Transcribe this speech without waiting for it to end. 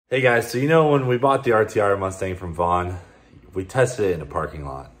Hey guys, so you know when we bought the RTR Mustang from Vaughn, we tested it in a parking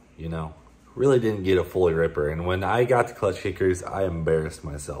lot, you know? Really didn't get a fully ripper, and when I got the clutch kickers, I embarrassed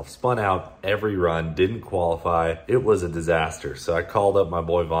myself. Spun out every run, didn't qualify. It was a disaster. So I called up my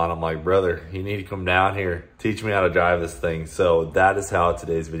boy Vaughn. I'm like, brother, you need to come down here, teach me how to drive this thing. So that is how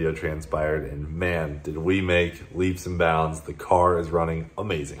today's video transpired, and man, did we make leaps and bounds. The car is running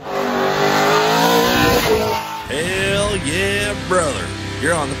amazing. Hell yeah, brother.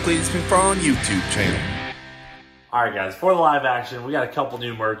 You're on the Cleetus McFarland YouTube channel. All right, guys, for the live action, we got a couple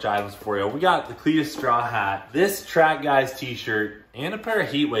new merch items for you. We got the Cleetus straw hat, this Track Guys t-shirt, and a pair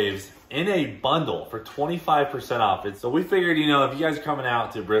of heat waves in a bundle for 25% off. So we figured, you know, if you guys are coming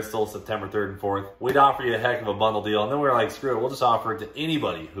out to Bristol September 3rd and 4th, we'd offer you a heck of a bundle deal. And then we were like, screw it, we'll just offer it to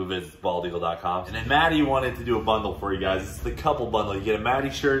anybody who visits baldeagle.com. And then Maddie wanted to do a bundle for you guys. It's the couple bundle. You get a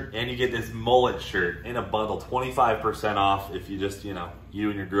Maddie shirt and you get this mullet shirt in a bundle, 25% off if you just, you know, you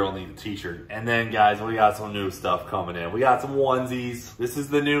and your girl need a t-shirt. And then guys, we got some new stuff coming in. We got some onesies. This is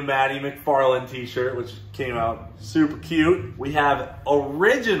the new Maddie McFarland t-shirt, which came out super cute. We have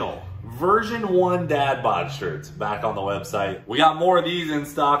original version 1 dad bod shirts back on the website. We got more of these in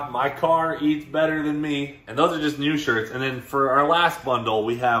stock. My car eats better than me. And those are just new shirts. And then for our last bundle,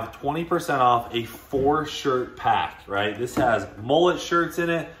 we have 20% off a 4-shirt pack, right? This has mullet shirts in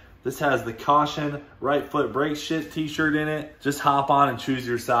it. This has the caution right foot brake shit t-shirt in it. Just hop on and choose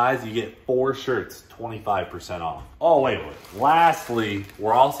your size. You get 4 shirts, 25% off. Oh, wait. Lastly,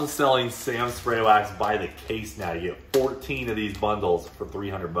 we're also selling Sam Spray Wax by the case now. You get 14 of these bundles for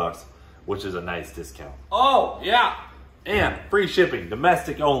 300 bucks, which is a nice discount. Oh, yeah. And free shipping,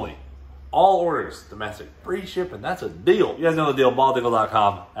 domestic only. All orders, domestic, free shipping. That's a deal. You guys know the deal,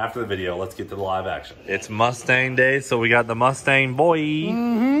 baldeagle.com. After the video, let's get to the live action. It's Mustang day, so we got the Mustang boy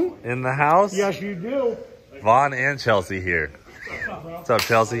in the house. Yes, you do. Vaughn and Chelsea here. What's up, bro? What's up,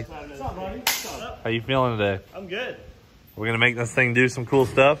 Chelsea? What's up, buddy? What's up? How you feeling today? I'm good. We're gonna make this thing do some cool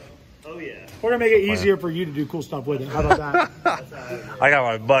stuff. Oh yeah. We're gonna make it easier for you to do cool stuff with it. How about that? I got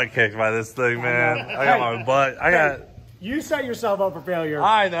my butt kicked by this thing, man. I got my butt. You set yourself up for failure.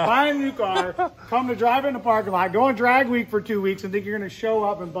 I know. Buy a new car, come to drive in the parking lot, go on drag week for 2 weeks, and think you're gonna show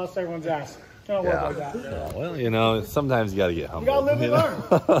up and bust everyone's ass. Don't work like that. Yeah, well, you know, sometimes you gotta get humble. You gotta live and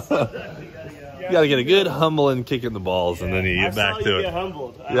learn. You gotta get a good humbling kick in the balls, and then you get back to it. Get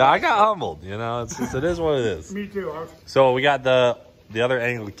humbled. Yeah, I got humbled. You know, it's just, it is what it is. Me too. So we got the other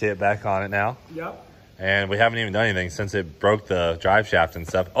angle kit back on it now. Yep. And we haven't even done anything since it broke the drive shaft and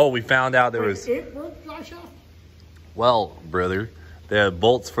stuff. Oh, we found out there was... It broke the drive shaft? Well, brother, the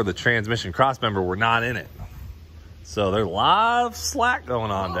bolts for the transmission crossmember were not in it. So there's a lot of slack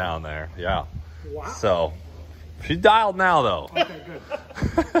going on down there. Yeah. Wow. So she's dialed now, though. Okay,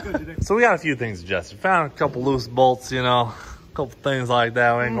 good. So we got a few things adjusted. Found a couple loose bolts, you know, a couple things like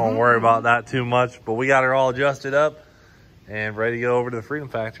that. We ain't gonna worry about that too much, but we got her all adjusted up and ready to go over to the Freedom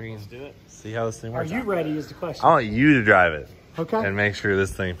Factory and do it. See how this thing works. Are you ready is the question. I want you to drive it. Okay. And make sure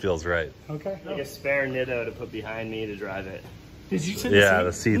this thing feels right. Okay. Like a spare Nitto to put behind me to drive it. Did you sit Yeah,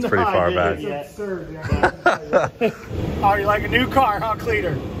 the seat's pretty far back. It's absurd. Yeah. Oh, you like a new car, huh,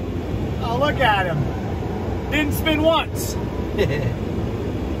 Cleeter? Oh, look at him. Didn't spin once.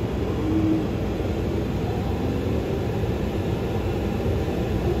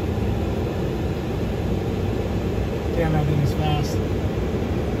 Damn, that thing is fast.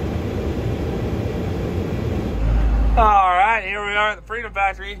 All right, here we are at the Freedom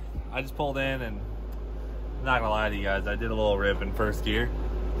Factory. I just pulled in, and I'm not gonna lie to you guys, I did a little rip in first gear.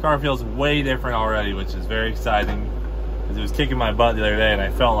 Car feels way different already, which is very exciting because it was kicking my butt the other day, and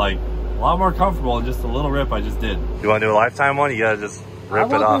I felt like a lot more comfortable in just a little rip I just did. You want to do a lifetime one? You gotta just rip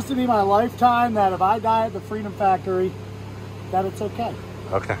it off. I want this to be my lifetime. That if I die at the Freedom Factory, that it's okay.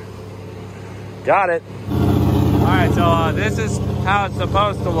 Okay, got it. All right, so this is how it's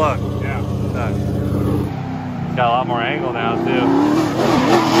supposed to look. Yeah. Got a lot more angle now too.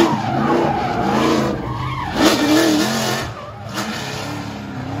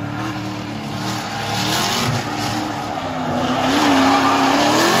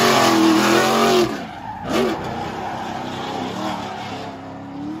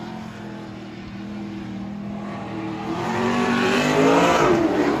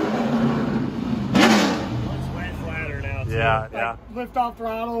 Yeah. Lift off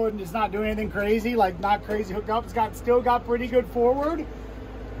throttle and it's not doing anything crazy, like not crazy hooked up. It's still got pretty good forward.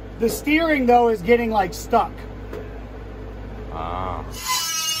 The steering though is getting like stuck. All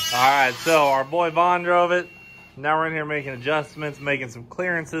right, so our boy Vaughn drove it. Now we're in here making adjustments, making some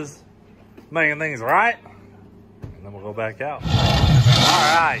clearances, making things right, and then we'll go back out. All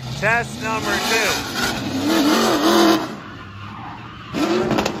right, test number 2.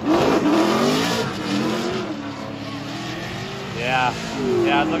 Yeah.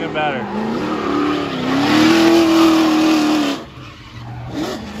 Yeah, it's looking better.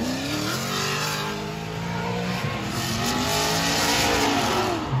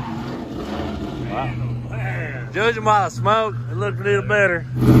 Wow. Judging by the smoke, it looked a little better.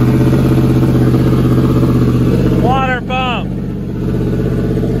 Water pump.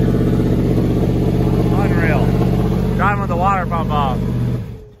 Unreal. Driving with the water pump off.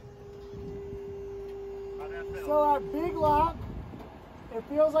 So at big lock, it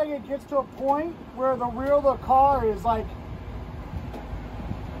feels like it gets to a point where the rear of the car is like,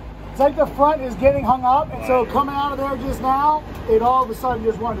 it's like the front is getting hung up, and so coming out of there just now, it all of a sudden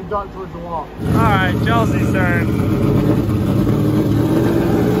just wanted to dart towards the wall. All right, Chelsea's turn.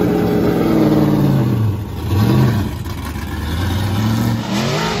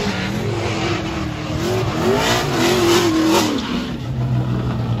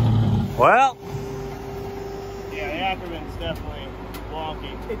 Well, Yeah, the Ackerman's definitely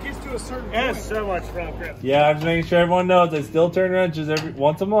wonky. It gets to a certain It point. has so much front grip. yeah, I'm just making sure everyone knows they still turn wrenches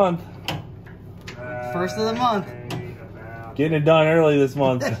once a month. First of the month. Getting it done early this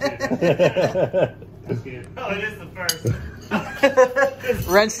month. Oh, it is the first.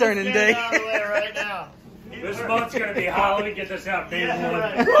 Wrench turning Get day. it out of the way right now. This month's gonna be hot. Let me get this out, baby.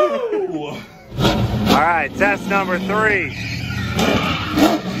 Yeah, right. All right, test number 3.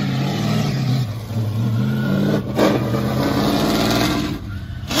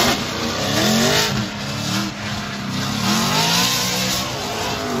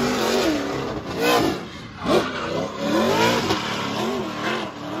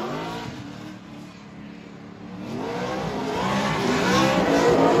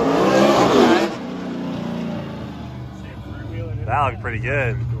 That looked pretty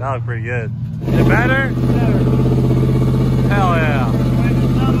good. That looked pretty good. Is it better? Hell yeah.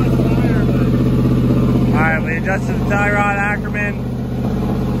 Not much higher, but All right, we adjusted the tie rod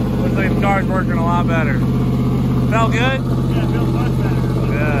Ackerman. Looks like the car's working a lot better. Felt good? yeah, it feels much better.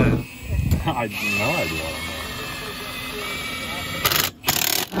 Good. I have no idea.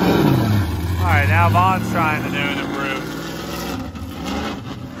 All right, now Vaughn's trying to do an improve.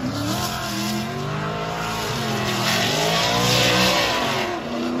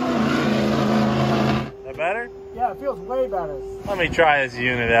 Is that better? Yeah, it feels way better. Let me try this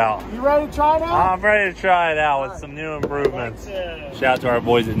unit out. You ready to try now? I'm ready to try it out with some new improvements. Shout out to our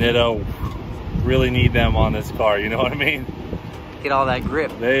boys at Nitto. Really need them on this car, you know what I mean? Get all that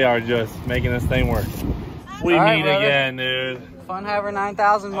grip. They are just making this thing work. We All right, meet brother. again, dude. Fun Haver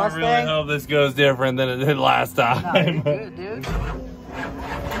 9000 I Mustang. really hope this goes different than it did last No, time. you're good, dude.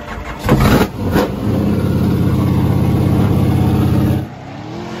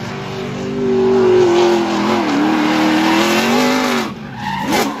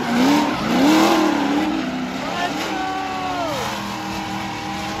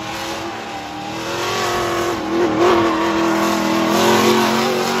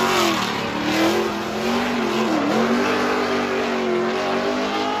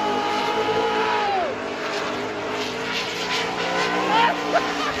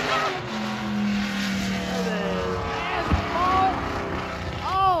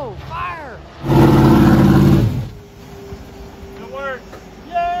 Oh, fire! Good work.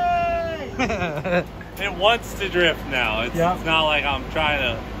 Yay! It wants to drift now. It's Yep. it's not like I'm trying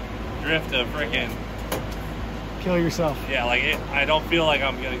to drift a freaking, Kill yourself. yeah, like I don't feel like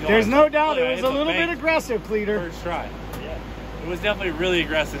I'm gonna go. There's no doubt Look, it I was hit a the little bit bank aggressive, Cleeter. First try. Yeah. It was definitely really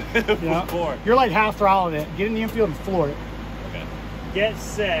aggressive Yeah. before. You're like half throttling it. Get in the infield and floor it. Okay. Get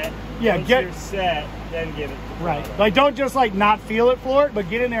set. Yeah, Once get- you're set, then give it. the Right. throttle. Like, don't just like not feel it, floor it, but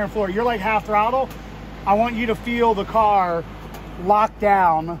get in there and floor it. You're like half throttle. I want you to feel the car locked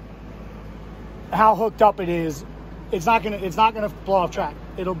down, how hooked up it is. It's not gonna blow off track.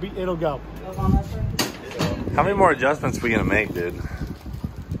 It'll go. How many more adjustments are we gonna make, dude?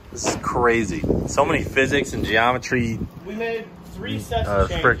 This is crazy. So many physics and geometry, We made 3 sets of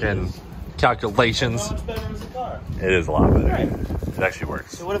changes. freaking calculations. How much better is the car? It is a lot better. Right. It actually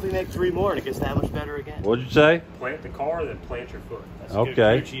works. So what if we make 3 more and it gets that much better again? What'd you say? Plant the car, then plant your foot. That's good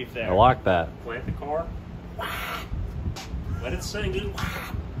Okay. crew chief there. I like that. Plant the car. Let it sing, dude.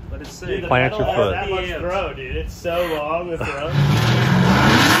 Let it Dude, sing. the Plant pedal your has foot. that much throw, dude. It's so long, the throw.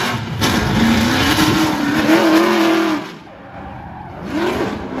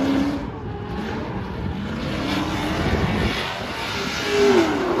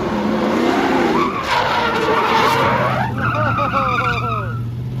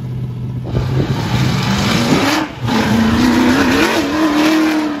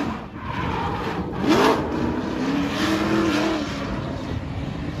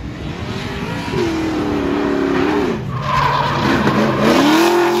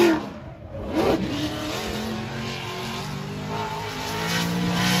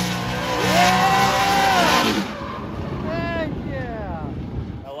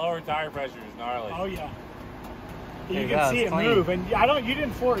 tire pressure is gnarly. Oh yeah. There You you can go, see it's it clean. move, and you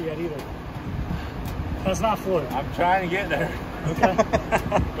didn't floor it yet either. That's not floored. I'm trying to get there. Okay.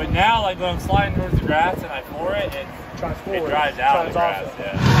 But now, like when I'm sliding towards the grass and I floor it, it dries out of the grass.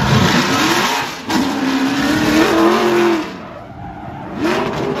 Yeah.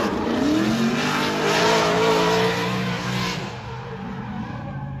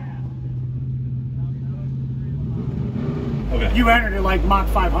 Okay. You entered it like Mach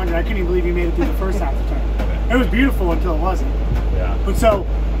 500. I couldn't even believe you made it through the first half of the turn. It was beautiful until it wasn't. Yeah. But so,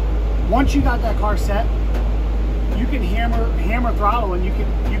 once you got that car set, you can hammer throttle, and you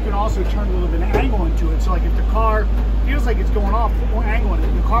can also turn a little bit of angle into it. So like if the car feels like it's going off, put more angle in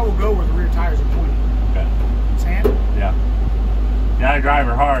it. The car will go where the rear tires are pointing. Okay. Saying? Yeah. You gotta drive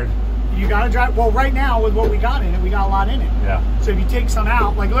her hard. You gotta drive. Well, right now with what we got in it, we got a lot in it. Yeah. So if you take some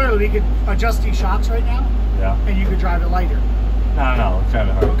out, like literally, we could adjust these shocks right now, Yeah. and you could drive it lighter. No, let's drive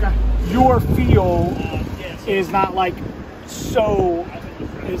it hard. Okay. Your feel is not like so.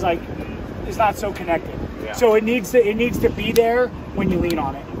 Is like it's not so connected. Yeah. So it needs to be there when you lean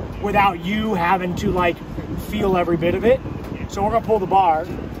on it, without you having to like feel every bit of it. So we're gonna pull the bar,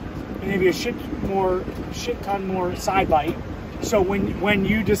 and maybe a shit ton more side bite. So when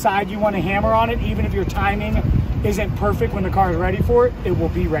you decide you want to hammer on it, even if your timing isn't perfect when the car is ready for it, it will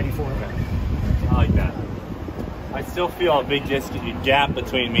be ready for it. I like that. I still feel a big gap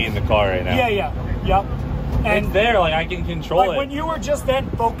between me and the car right now. Yeah. Yep. And it's there, like I can control like it. when you were just then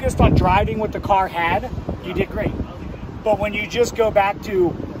focused on driving what the car had, you did great. But when you just go back to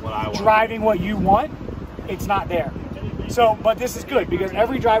What I want. driving what you want, it's not there. So, but this is good because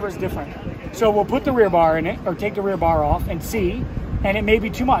every driver is different. So we'll put the rear bar in it, or take the rear bar off and see, and it may be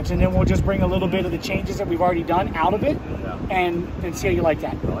too much, and then we'll just bring a little bit of the changes that we've already done out of it, and see how you like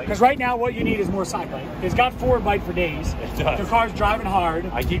that. Because right now what you need is more side bite. It's got forward bite for days. It does. The car's driving hard.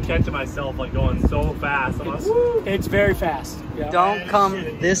 I keep catching myself like going so fast. I'm like, woo. It's very fast. Yeah. Don't come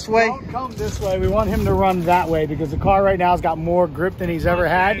this way. Don't come this way. We want him to run that way because the car right now has got more grip than he's ever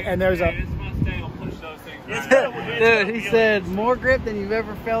had, and there's a. This Mustang will push those things right. Dude, he said more grip than you've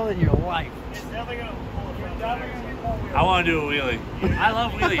ever felt in your life. It's definitely gonna pull it from there. I want to do a wheelie. I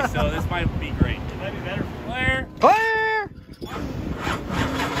love wheelies, so this might be great. It might be better. Claire. Clear!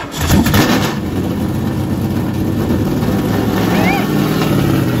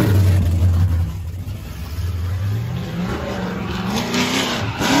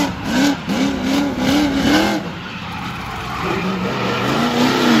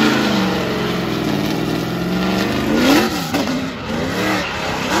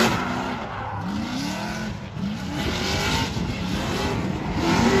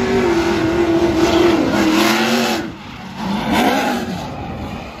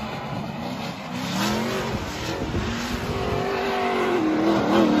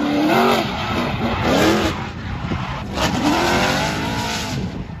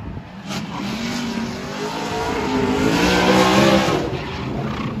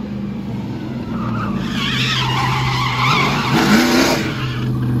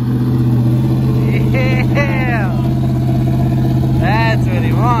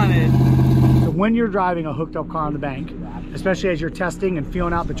 When you're driving a hooked up car on the bank, especially as you're testing and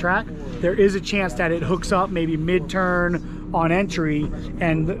feeling out the track, there is a chance that it hooks up maybe mid-turn on entry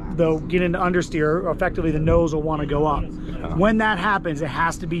and they'll get into understeer, or effectively the nose will want to go up. When that happens, it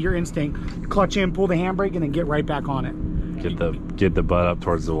has to be your instinct. Clutch in, pull the handbrake, and then get right back on it. Get the butt up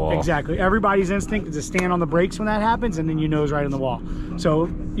towards the wall. Exactly. Everybody's instinct is to stand on the brakes when that happens, and then you nose right in the wall. So,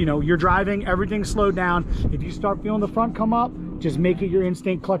 you know, you're driving, everything's slowed down. If you start feeling the front come up, just make it your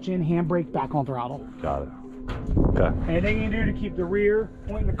instinct, clutch in, handbrake, back on throttle. Got it. Okay. Anything you can do to keep the rear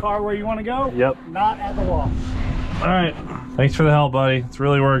pointing the car where you want to go? Yep. Not at the wall. All right. Thanks for the help, buddy. It's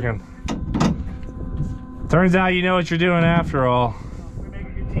really working. Turns out you know what you're doing after all. We make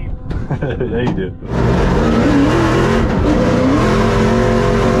a good team. Yeah, you do.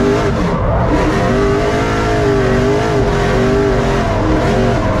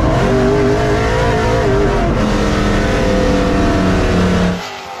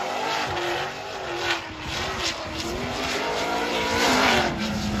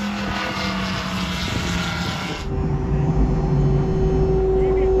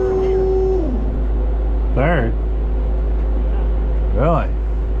 Third? Really?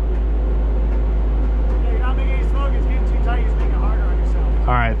 Yeah, you're not making any smoke. It's getting too tight. You're just making it harder on yourself.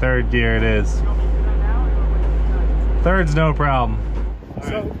 All right, third gear it is. You want me to do that now, or you want me to wait for the Third's no problem.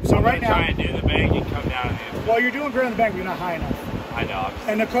 So right now, Try and do the bank and come down. while you're doing grid on the bank, you're not high enough. I know.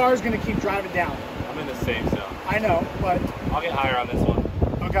 And the car is going to keep driving down. I'm in the safe zone. I know, but I'll get higher on this one.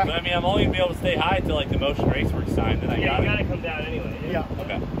 okay. But I mean, I'm only gonna be able to stay high till like the motion race works time. Then I Yeah, got you it. gotta come down anyway. Yeah.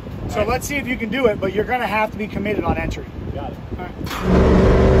 Okay. So let's see if you can do it, but you're going to have to be committed on entry. Got it. All right.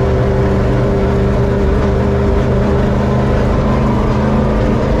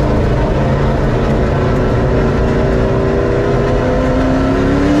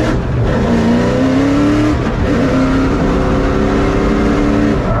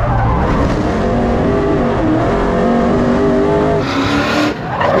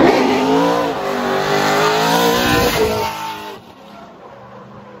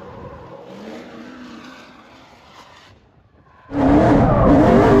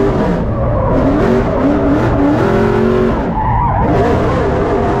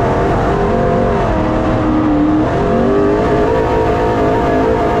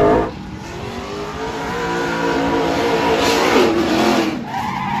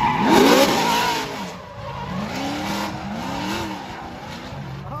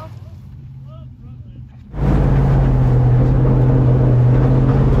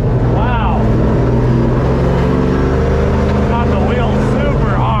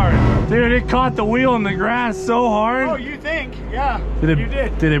 Caught the wheel in the grass so hard. Oh, you think? Yeah. You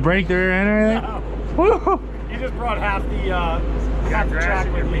did. Did it break the rear end or anything? No. You just brought half the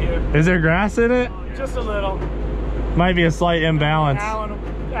track with you. Is there grass in it? Just a little. Might be a slight imbalance. Alan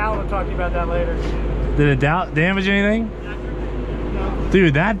will talk to you about that later. Did it damage anything? No.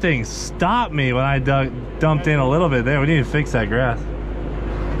 Dude, that thing stopped me when I dumped in a little bit there. We need to fix that grass.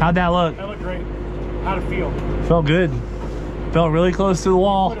 How'd that look? That looked great. How'd it feel? Felt good. Felt really close to the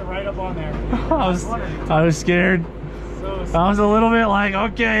wall. Put it right up on there. I was scared. So I was a little bit like,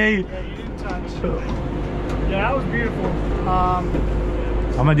 okay. Yeah, you didn't touch. Yeah, that was beautiful.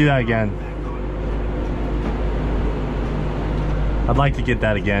 I'm gonna do that again. I'd like to get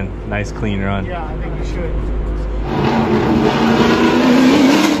that again. Nice clean run. Yeah, I think you should.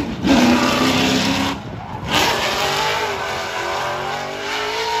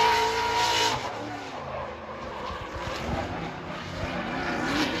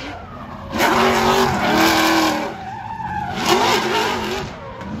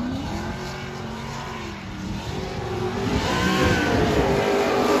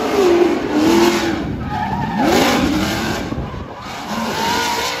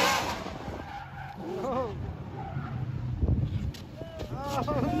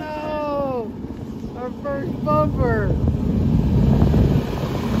 Oh no! Our first bumper!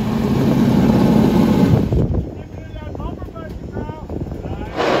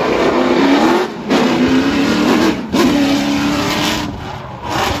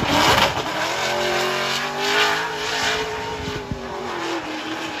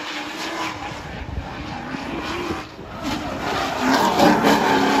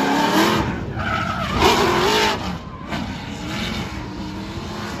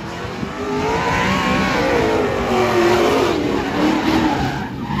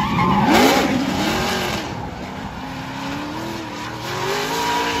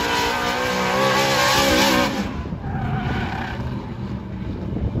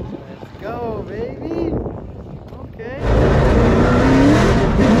 Go, baby! Okay.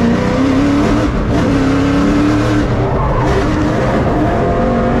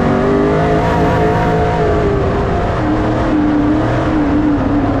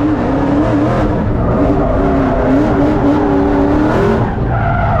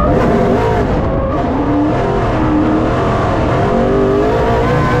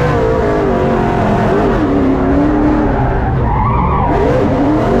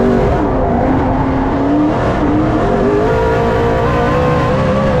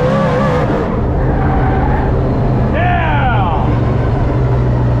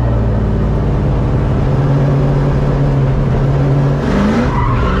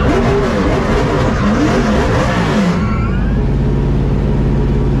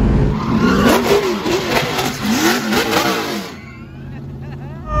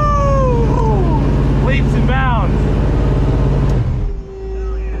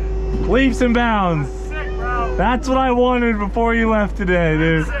 Leaps and bounds. Sick, bro. That's what I wanted before you left today,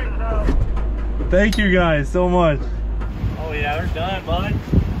 dude. Sick, bro. Thank you guys so much. Oh yeah, they're done, bud.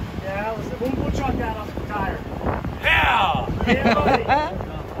 Yeah, we'll chalk that off the tire. Yeah! Yeah, buddy.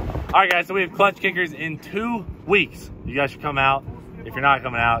 All right, guys, so we have clutch kickers in 2 weeks. You guys should come out. If you're not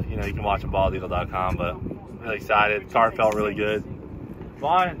coming out, you know, you can watch them balleagle.com, but I'm really excited. Car felt really good.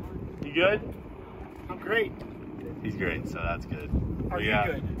 Vaughn, you good? I'm great. He's great, so that's good. Are you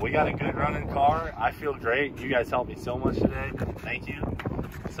good? We got a good running car. I feel great. You guys helped me so much today. Thank you.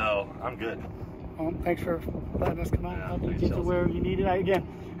 So I'm good. Thanks for letting us come out and Yeah, help you thanks, get to Chelsea. where you need it. Again,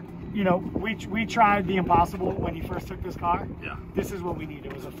 you know, we tried the impossible when you first took this car. Yeah. This is what we needed.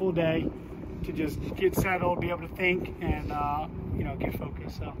 It was a full day to just get settled, be able to think, and you know, get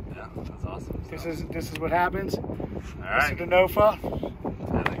focused. So Yeah, that's awesome. this is what happens. All This right. is the NOFA.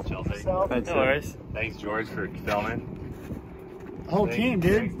 Yeah, thanks, Chelsea. So, Thanks, No worries. Thanks, George, for filming. the whole team,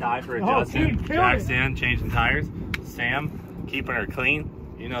 dude. Thanks, Ty, for The whole adjusting. team killed it. Jackson, changing tires. Sam, keeping her clean.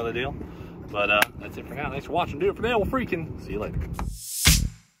 You know the deal. But that's it for now. Thanks for watching. Do it for now. We'll freaking see you later.